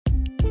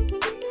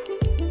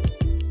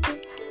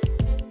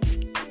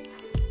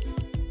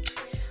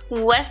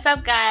What's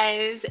up,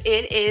 guys?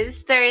 It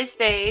is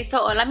Thursday. So,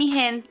 hola, mi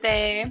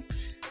gente.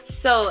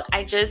 So,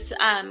 I just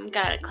got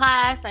out of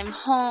class. I'm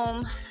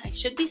home. I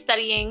should be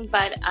studying,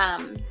 but I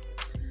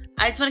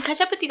just want to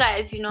catch up with you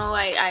guys.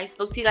 I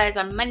spoke to you guys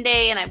on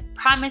Monday, and I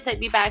promised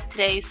I'd be back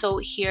today. So,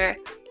 here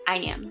I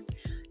am.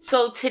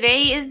 So,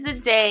 today is the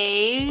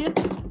day.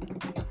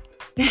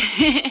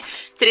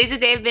 Today's the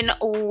day I've been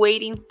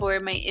waiting for,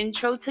 my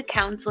intro to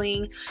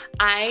counseling.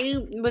 I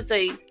was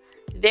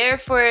there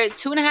for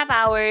 2.5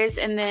 hours,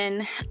 and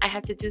then I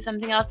had to do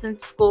something else in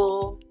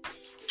school,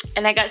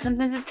 and I got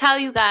something to tell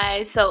you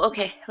guys. So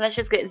okay, let's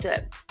just get into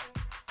it.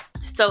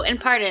 So in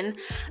pardon,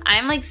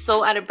 I'm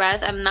so out of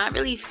breath. I'm not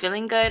really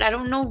feeling good. I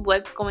don't know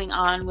what's going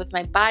on with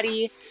my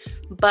body,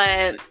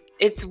 but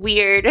it's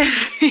weird.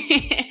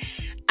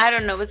 I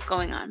don't know what's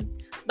going on,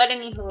 but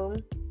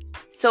anywho,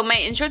 so my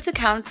intro to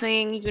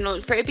counseling,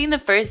 for it being the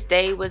first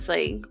day, was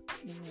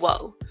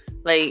whoa.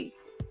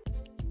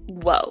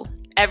 Whoa.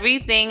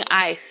 Everything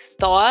I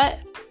thought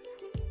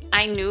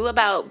I knew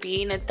about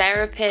being a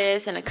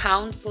therapist and a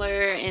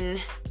counselor,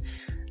 and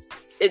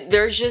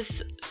there's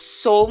just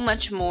so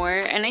much more.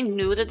 And I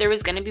knew that there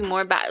was going to be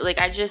more, but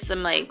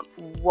I'm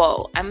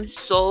whoa. I'm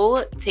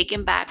so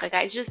taken back.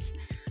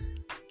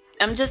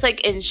 I'm just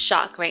in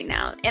shock right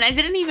now. And I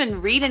didn't even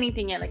read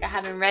anything yet. I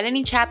haven't read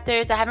any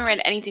chapters. I haven't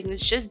read anything.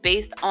 It's just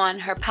based on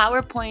her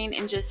PowerPoint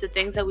and just the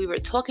things that we were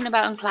talking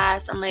about in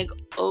class. I'm like,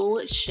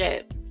 oh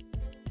shit.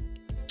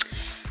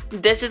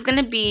 This is going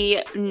to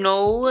be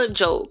no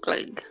joke.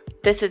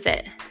 This is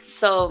it.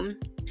 So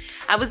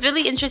I was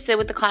really interested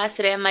with the class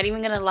today. I'm not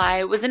even going to lie.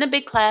 It wasn't a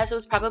big class. It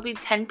was probably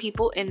 10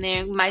 people in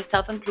there,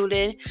 myself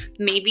included.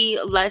 Maybe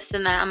less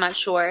than that. I'm not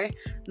sure.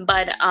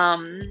 But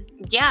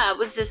yeah, I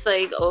was just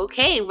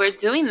okay, we're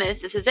doing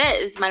this. This is it.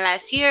 This is my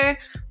last year.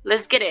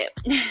 Let's get it.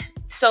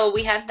 So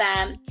we have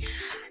that.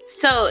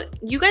 So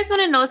you guys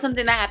want to know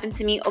something that happened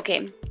to me?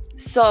 Okay.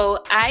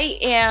 So I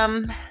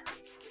am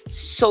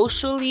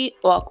socially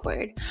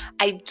awkward.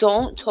 I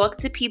don't talk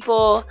to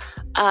people.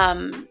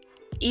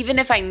 Even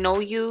if I know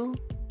you,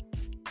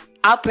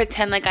 I'll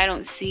pretend like I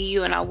don't see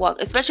you and I'll walk,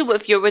 especially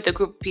if you're with a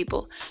group of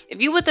people.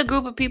 If you're with a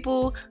group of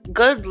people,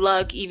 good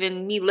luck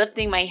even me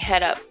lifting my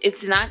head up.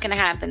 It's not going to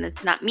happen.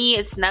 It's not me.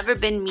 It's never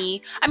been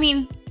me. I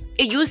mean,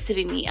 it used to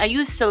be me. I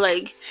used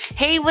to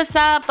hey, what's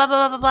up? Blah,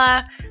 blah, blah,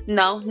 blah, blah.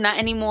 No, not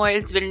anymore.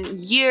 It's been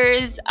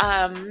years.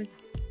 I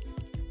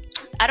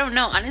don't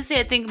know. Honestly,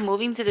 I think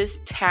moving to this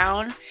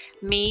town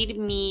made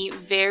me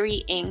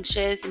very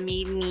anxious. It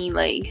made me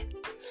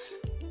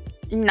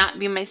not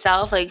be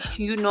myself.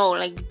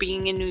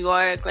 Being in New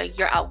York,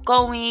 you're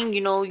outgoing,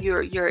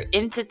 you're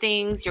into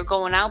things, you're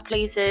going out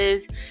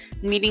places,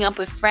 meeting up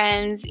with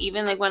friends.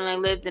 Even when I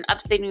lived in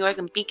upstate New York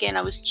and Beacon,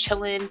 I was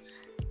chilling.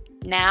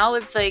 Now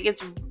it's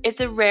it's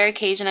a rare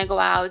occasion I go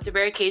out. It's a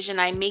rare occasion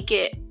I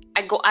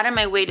go out of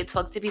my way to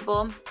talk to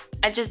people.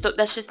 That's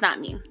just not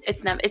me.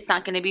 It's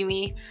not going to be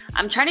me.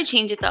 I'm trying to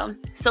change it though.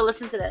 So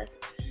listen to this.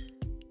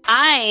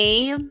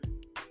 I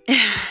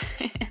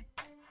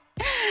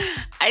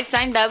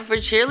signed up for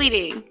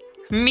cheerleading.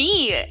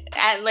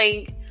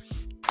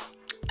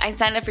 I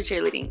signed up for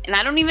cheerleading, and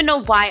I don't even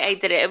know why I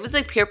did it. It was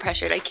peer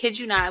pressured. I kid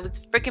you not. I was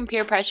freaking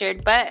peer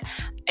pressured, but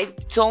I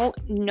don't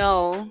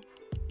know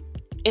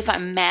if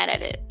I'm mad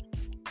at it.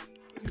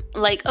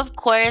 Of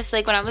course,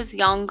 when I was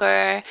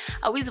younger, I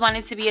always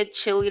wanted to be a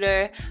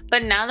cheerleader.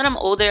 But now that I'm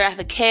older, I have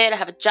a kid, I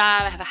have a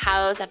job, I have a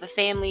house, I have a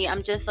family.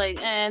 I'm just do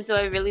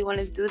I really want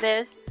to do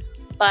this?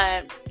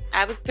 But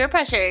I was peer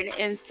pressured,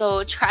 and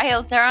so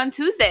tryouts are on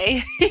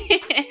Tuesday.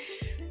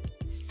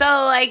 So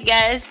I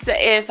guess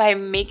if I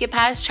make it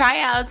past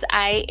tryouts,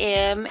 I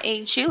am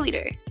a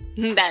cheerleader.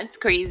 That's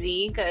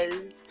crazy, because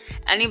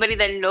anybody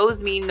that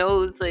knows me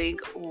knows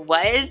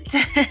what?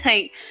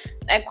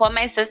 I called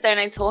my sister and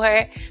I told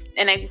her,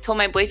 and I told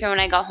my boyfriend when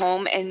I got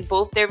home, and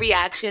both their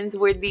reactions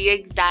were the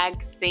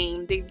exact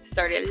same. They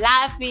started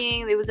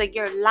laughing. They was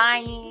you're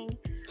lying.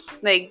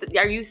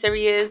 Are you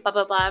serious? Blah,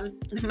 blah, blah.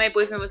 My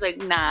boyfriend was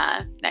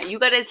nah, you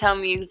gotta tell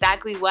me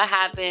exactly what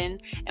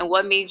happened and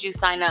what made you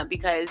sign up,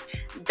 because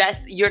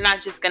you're not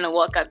just gonna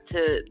walk up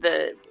to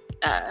the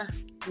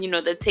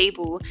the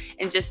table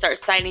and just start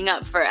signing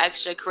up for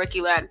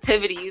extracurricular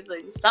activities.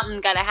 Something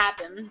gotta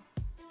happen.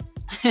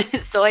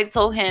 So I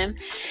told him,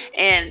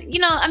 and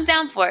I'm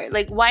down for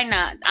it. Why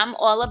not? I'm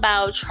all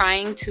about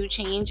trying to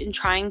change and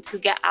trying to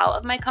get out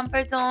of my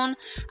comfort zone.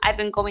 I've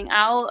been going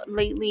out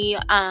lately,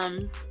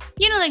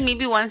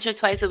 maybe once or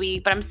twice a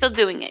week, but I'm still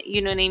doing it.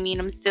 You know what I mean?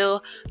 I'm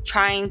still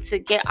trying to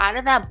get out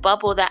of that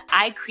bubble that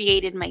I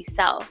created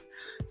myself.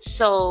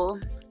 So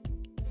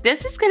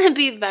this is gonna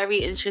be very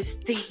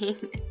interesting.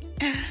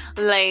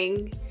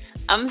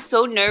 I'm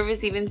so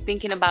nervous even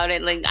thinking about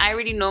it. I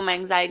already know my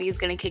anxiety is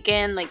going to kick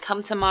in.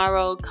 Come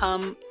tomorrow,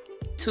 come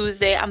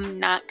Tuesday, I'm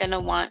not going to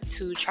want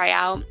to try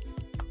out.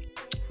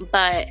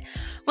 But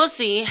we'll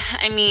see.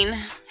 I mean,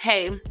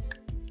 hey,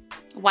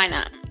 why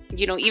not?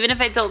 Even if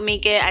I don't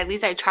make it, at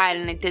least I tried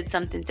and I did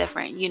something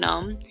different,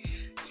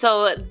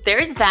 So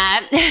there's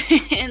that.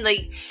 And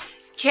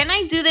can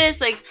I do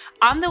this?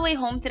 On the way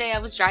home today, I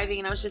was driving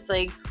and I was just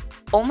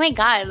oh my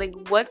God, like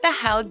what the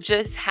hell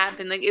just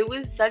happened? Like it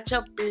was such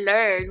a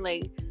blur.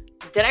 Like,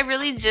 did I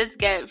really just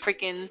get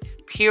freaking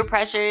peer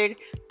pressured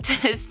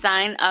to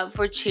sign up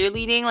for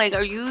cheerleading? Like,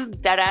 are you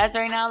dead ass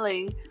right now?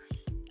 Like,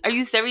 are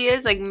you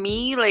serious? Like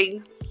me,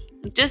 like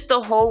just the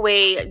whole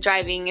way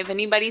driving, if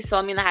anybody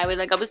saw me on the highway,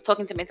 like I was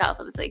talking to myself.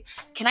 I was like,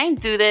 can I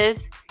do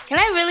this? Can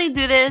I really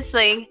do this?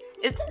 Like,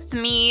 is this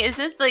me? Is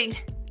this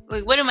like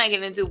what am I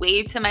gonna do?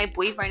 Wave to my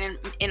boyfriend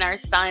and our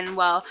son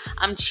while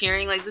I'm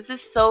cheering? Like, this is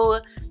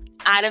so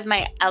out of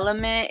my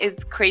element.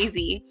 It's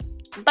crazy.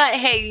 But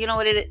hey, you know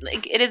what it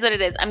is what it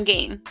is. I'm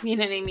game. You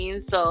know what I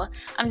mean? So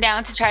I'm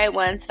down to try it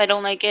once. If I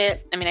don't like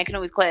it, I mean, I can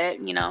always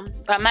quit, you know.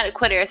 But I'm not a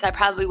quitter, so I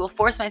probably will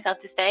force myself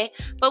to stay.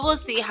 But we'll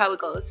see how it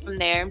goes from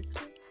there.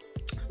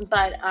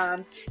 But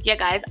yeah,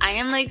 guys, I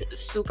am like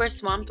super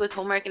swamped with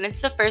homework, and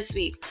it's the first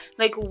week.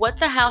 Like, what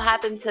the hell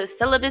happened to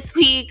syllabus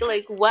week?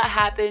 Like, what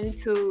happened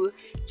to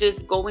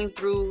just going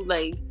through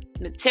like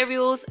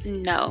materials?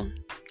 No.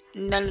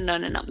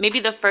 Maybe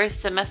the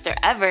first semester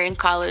ever in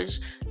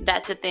college,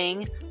 that's a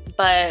thing,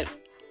 but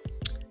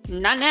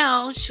not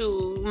now.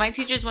 Shoot, my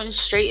teachers went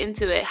straight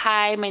into it.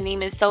 Hi, my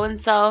name is so and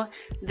so.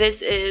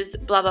 This is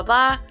blah blah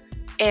blah,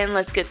 and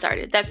let's get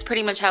started. That's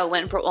pretty much how it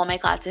went for all my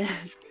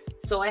classes.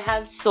 So I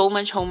have so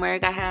much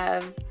homework. I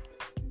have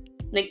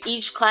like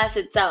each class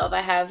itself,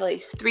 I have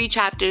like 3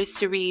 chapters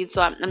to read.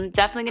 So I'm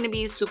definitely going to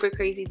be super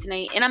crazy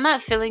tonight. And I'm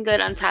not feeling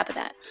good on top of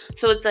that.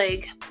 So it's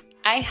like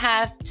I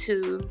have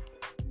to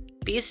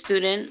be a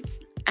student.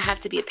 I have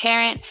to be a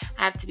parent.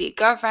 I have to be a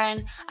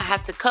girlfriend. I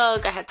have to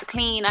cook. I have to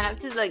clean. I have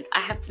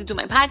to do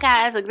my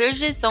podcast. Like, there's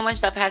just so much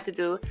stuff I have to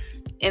do.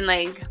 And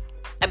like,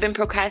 I've been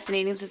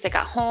procrastinating since I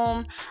got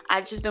home.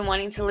 I've just been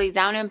wanting to lay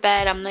down in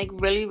bed. I'm like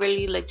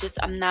really like just,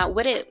 I'm not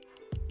with it.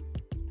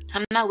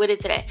 I'm not with it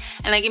today.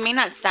 And like, it may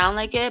not sound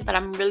like it, but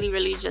I'm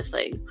really just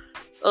like,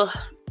 ugh.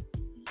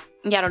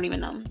 Yeah, I don't even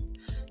know.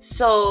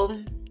 So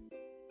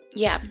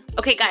yeah.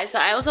 Okay, guys. So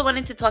I also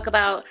wanted to talk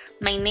about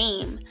my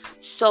name.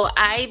 So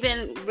I've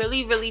been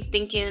really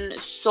thinking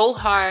so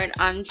hard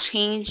on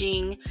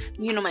changing,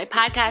 you know, my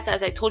podcast,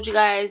 as I told you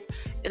guys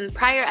in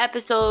prior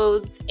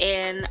episodes,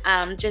 and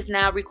just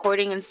now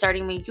recording and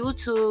starting my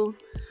YouTube.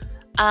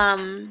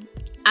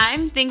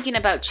 I'm thinking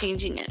about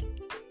changing it.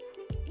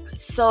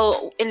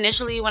 So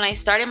initially when I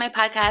started my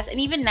podcast, and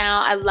even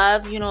now, I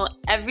love, you know,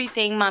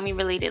 everything mommy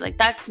related. Like,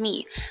 that's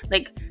me.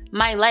 Like,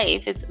 my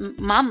life is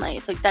mom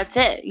life. Like, that's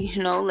it.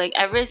 You know, like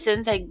ever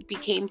since I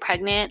became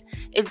pregnant,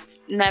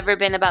 it's never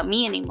been about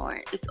me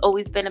anymore. It's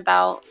always been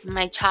about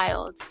my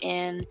child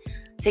and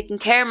taking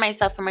care of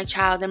myself for my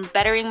child and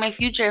bettering my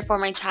future for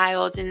my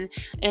child, and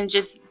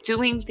just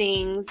doing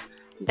things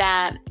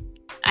that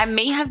I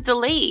may have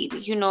delayed,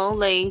 you know,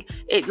 like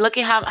look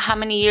at how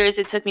many years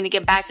it took me to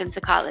get back into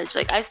college.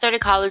 Like, I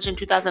started college in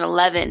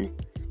 2011.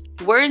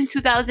 We're in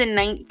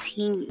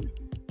 2019.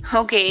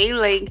 Okay,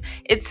 like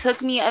it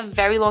took me a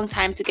very long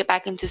time to get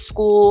back into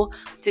school,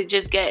 to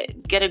just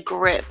get a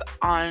grip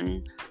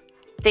on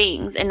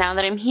things. And now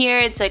that I'm here,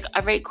 it's like,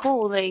 all right,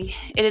 cool. Like,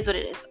 it is what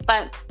it is.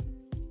 But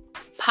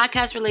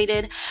podcast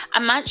related,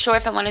 I'm not sure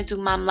if I want to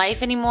do mom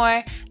life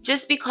anymore,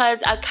 just because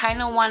I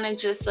kind of want to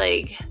just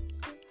like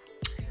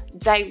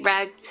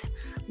direct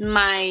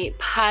my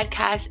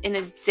podcast in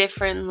a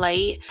different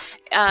light.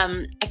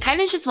 I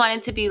kind of just want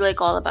it to be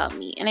like all about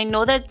me. And I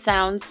know that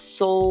sounds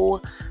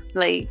so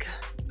like,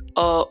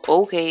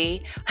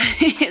 okay,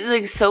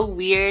 like so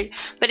weird,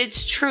 but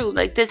it's true.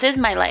 Like, this is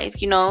my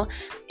life, you know,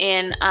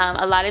 and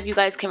a lot of you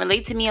guys can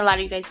relate to me, a lot of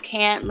you guys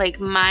can't.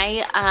 Like,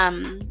 my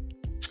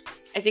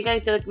I think I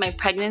did like my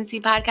pregnancy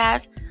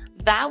podcast,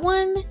 that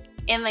one,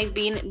 and like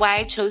being why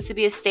I chose to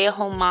be a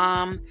stay-at-home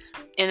mom,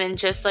 and then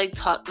just like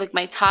talk like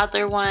my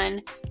toddler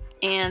one,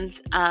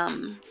 and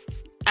I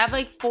have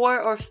like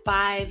 4 or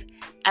 5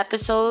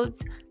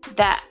 episodes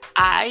that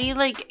I,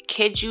 like,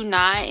 kid you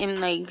not, am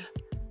like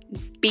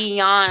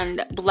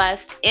beyond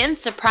blessed and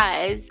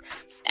surprised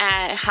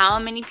at how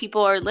many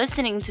people are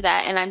listening to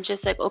that. And I'm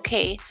just like,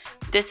 okay,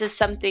 this is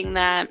something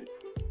that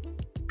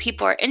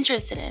people are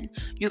interested in.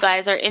 You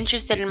guys are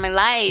interested in my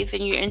life,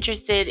 and you're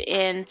interested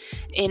in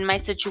my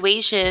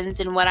situations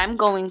and what I'm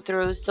going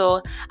through.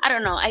 So I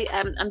don't know.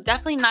 I'm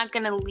definitely not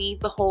gonna leave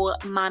the whole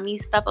mommy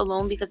stuff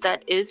alone, because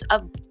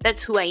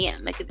that's who I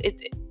am. Like,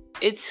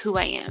 it's who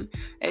I am.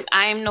 Like,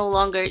 I am no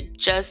longer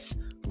just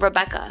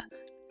Rebecca.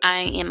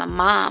 I am a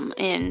mom,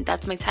 and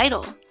that's my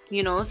title,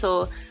 you know?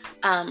 So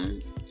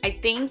I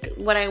think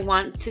what I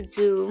want to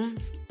do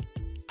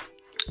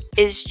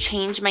is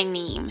change my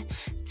name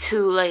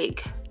to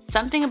like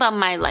something about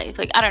my life.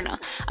 Like, I don't know.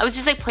 I was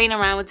just like playing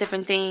around with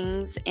different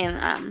things,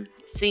 and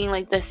seeing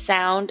like the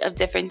sound of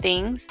different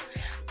things.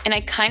 And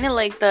I kind of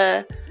like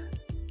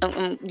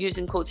I'm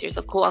using quotes here.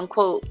 So quote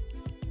unquote,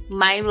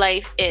 my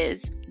life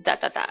is ...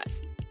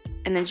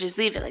 And then just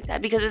leave it like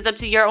that, because it's up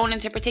to your own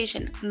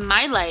interpretation.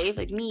 My life,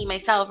 like me,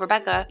 myself,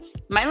 Rebecca,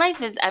 my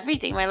life is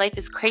everything. My life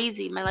is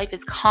crazy. My life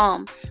is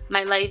calm.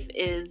 My life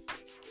is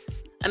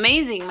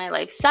amazing. My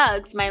life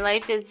sucks. My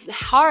life is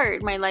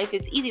hard. My life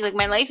is easy. Like,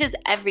 my life is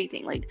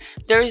everything. Like,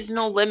 there's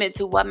no limit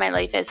to what my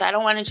life is. So I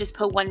don't want to just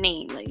put one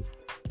name. Like,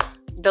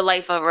 the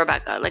life of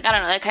Rebecca. Like, I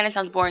don't know, that kind of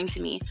sounds boring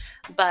to me,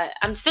 but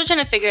I'm still trying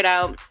to figure it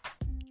out.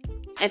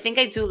 I think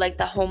I do like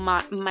the whole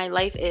my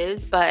life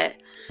is, but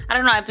I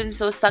don't know, I've been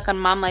so stuck on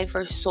mom life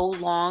for so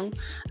long.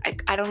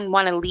 I don't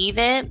want to leave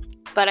it,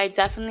 but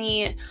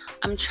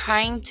I'm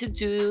trying to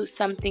do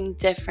something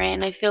different.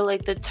 And I feel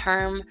like the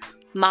term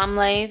mom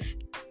life,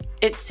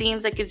 it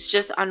seems like it's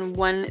just on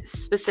one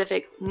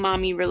specific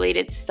mommy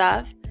related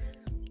stuff.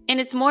 And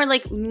it's more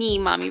like me,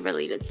 mommy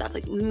related stuff,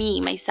 like me,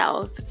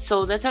 myself.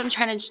 So that's what I'm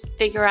trying to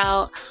figure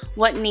out,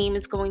 what name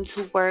is going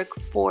to work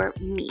for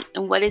me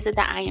and what is it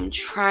that I am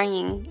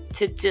trying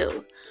to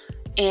do.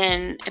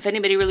 And if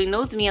anybody really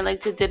knows me, I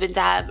like to dib and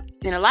dab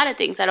in a lot of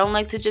things. I don't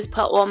like to just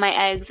put all my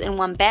eggs in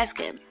one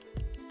basket.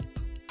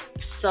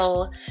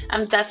 So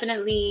I'm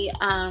definitely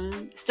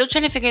still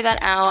trying to figure that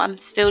out. I'm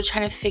still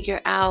trying to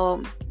figure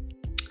out,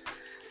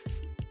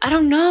 I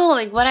don't know,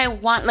 like what I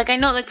want. Like I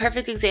know, like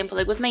perfect example,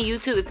 like with my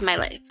YouTube, it's my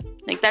life.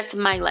 Like that's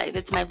my life.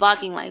 It's my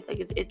vlogging life. Like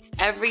it's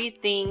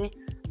everything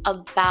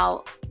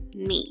about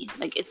me.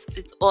 Like it's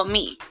all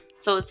me.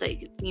 So it's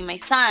like it's me, my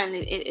son.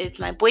 It's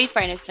my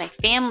boyfriend. It's my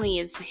family.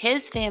 It's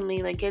his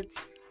family. Like it's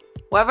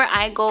wherever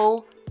I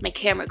go, my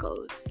camera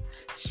goes.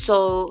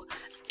 So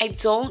I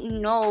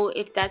don't know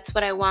if that's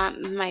what I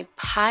want my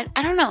pod.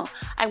 I don't know.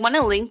 I want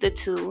to link the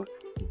two,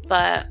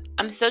 but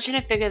I'm still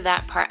trying to figure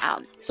that part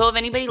out. So if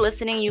anybody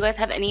listening, you guys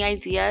have any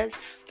ideas,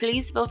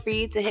 please feel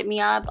free to hit me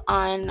up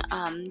on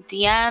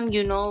DM,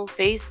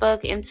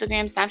 Facebook,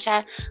 Instagram,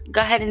 Snapchat.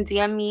 Go ahead and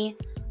DM me.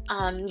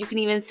 You can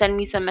even send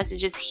me some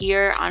messages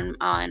here on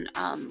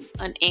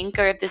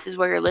Anchor if this is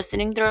where you're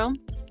listening through.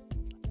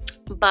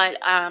 But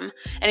and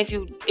if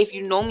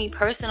you know me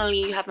personally,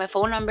 you have my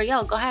phone number,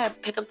 go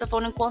ahead, pick up the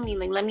phone and call me.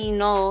 Like, let me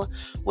know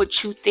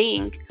what you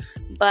think.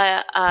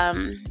 But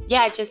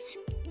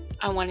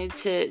I wanted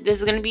to, this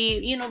is going to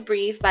be,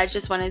 brief, but I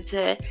just wanted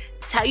to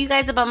tell you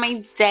guys about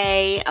my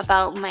day,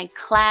 about my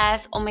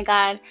class. Oh my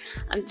God,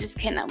 I just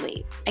cannot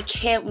wait. I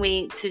can't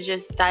wait to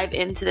just dive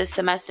into this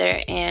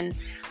semester and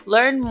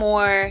learn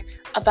more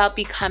about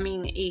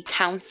becoming a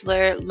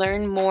counselor,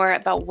 learn more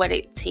about what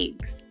it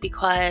takes,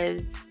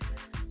 because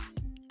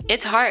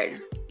it's hard.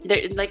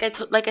 There, like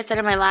I said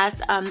in my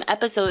last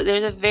episode,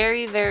 there's a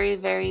very, very,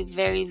 very,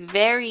 very,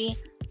 very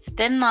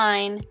thin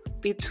line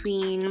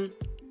between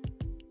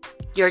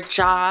your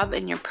job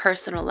and your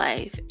personal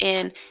life.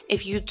 And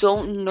if you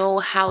don't know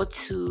how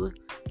to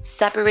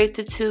separate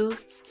the two,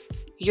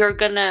 they're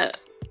gonna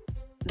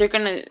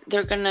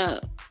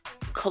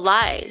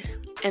collide.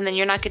 And then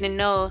you're not gonna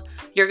know.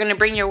 You're gonna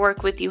bring your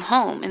work with you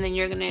home, and then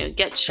you're gonna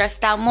get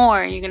stressed out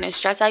more. You're gonna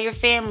stress out your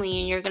family,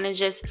 and you're gonna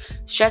just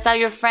stress out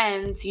your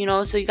friends,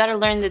 So you gotta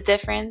learn the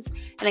difference.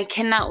 And I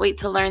cannot wait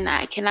to learn that.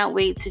 I cannot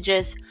wait to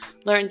just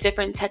learn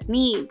different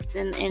techniques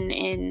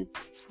and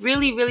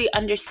really, really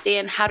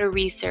understand how to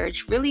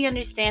research, really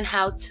understand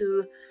how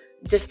to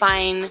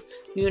define,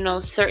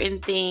 certain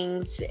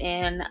things,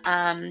 and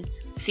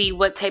see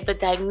what type of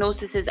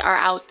diagnoses are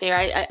out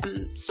there.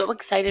 I'm so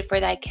excited for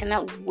that. I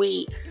cannot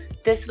wait.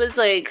 This was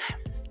like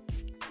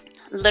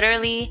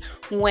literally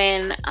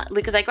when,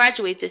 because I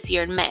graduate this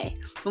year in May.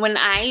 When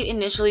I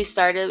initially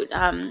started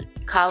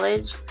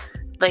college,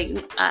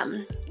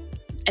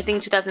 I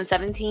think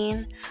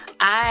 2017,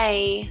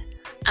 I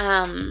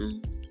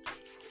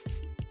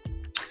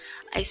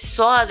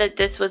saw that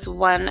this was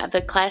one of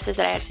the classes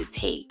that I had to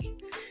take.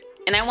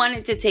 And I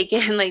wanted to take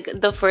it in like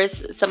the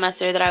first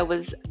semester that I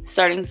was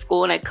starting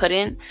school, and I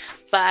couldn't.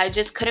 But I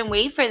just couldn't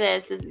wait for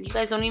this. You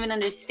guys don't even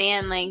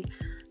understand. Like,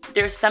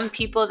 there's some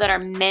people that are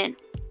meant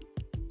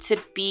to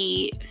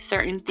be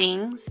certain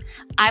things.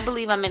 I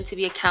believe I'm meant to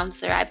be a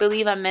counselor. I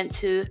believe I'm meant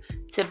to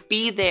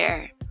be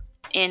there.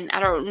 And I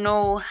don't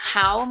know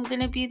how I'm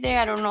going to be there.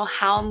 I don't know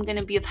how I'm going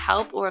to be of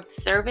help or of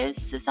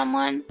service to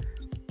someone.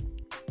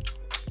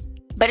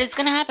 But it's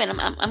going to happen.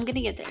 I'm going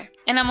to get there.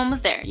 And I'm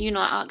almost there.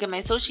 I'll get my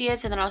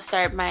associates, and then I'll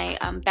start my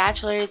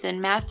bachelor's and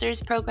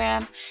master's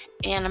program.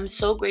 And I'm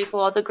so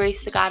grateful, all the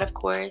grace to God, of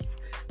course,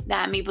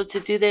 that I'm able to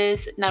do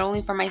this, not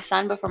only for my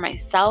son, but for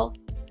myself.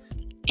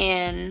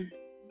 And,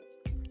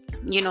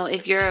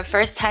 if you're a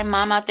first-time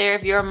mom out there,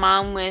 if you're a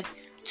mom with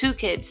 2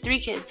 kids, 3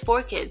 kids,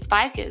 4 kids,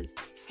 5 kids,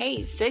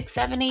 hey, 6,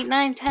 7, 8,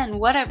 9, 10,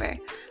 whatever,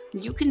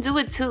 you can do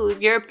it too.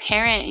 If you're a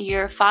parent,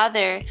 you're a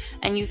father,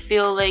 and you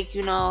feel like,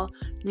 you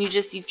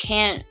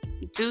can't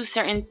do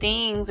certain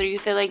things, or you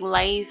feel like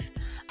life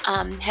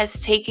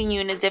has taken you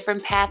in a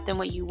different path than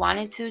what you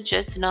wanted to,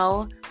 just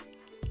know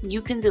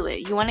you can do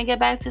it. You want to get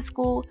back to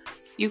school?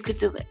 You could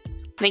do it.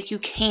 Like, you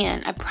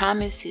can. I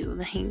promise you.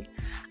 Like,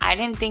 I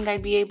didn't think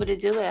I'd be able to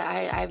do it.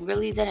 I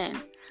really didn't.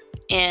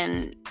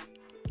 And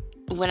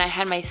when I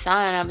had my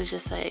son, I was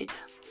just like,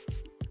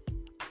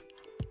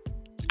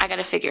 I got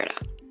to figure it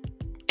out.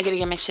 I got to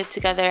get my shit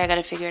together. I got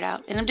to figure it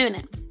out. And I'm doing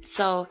it.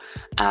 So,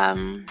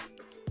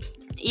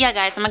 yeah,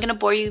 guys, I'm not going to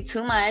bore you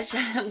too much.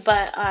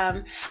 But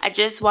I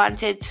just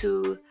wanted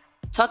to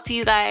talk to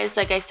you guys,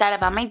 like I said,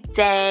 about my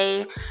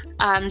day.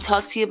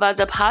 Talk to you about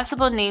the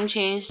possible name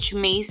change you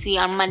may see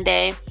on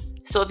Monday.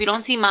 So if you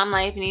don't see Mom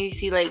Life and you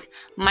see like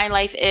My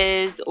Life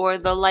Is or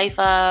The Life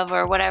of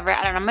or whatever,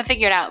 I don't know, I'm gonna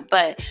figure it out.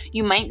 But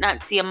you might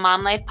not see a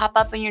Mom Life pop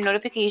up in your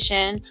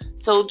notification.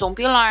 So don't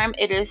be alarmed.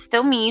 It is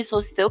still me.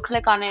 So still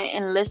click on it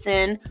and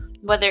listen,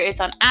 whether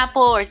it's on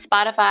Apple or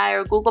Spotify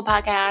or Google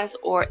Podcasts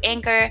or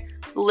Anchor.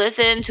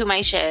 Listen to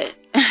my shit.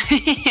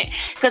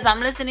 Because I'm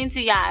listening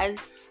to y'all.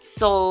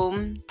 So,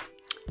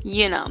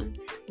 you know.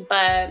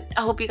 But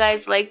I hope you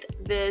guys liked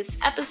this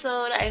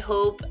episode. I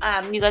hope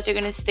you guys are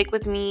going to stick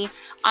with me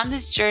on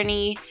this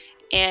journey.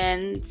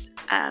 And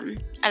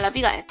I love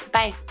you guys.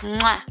 Bye.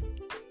 Mwah.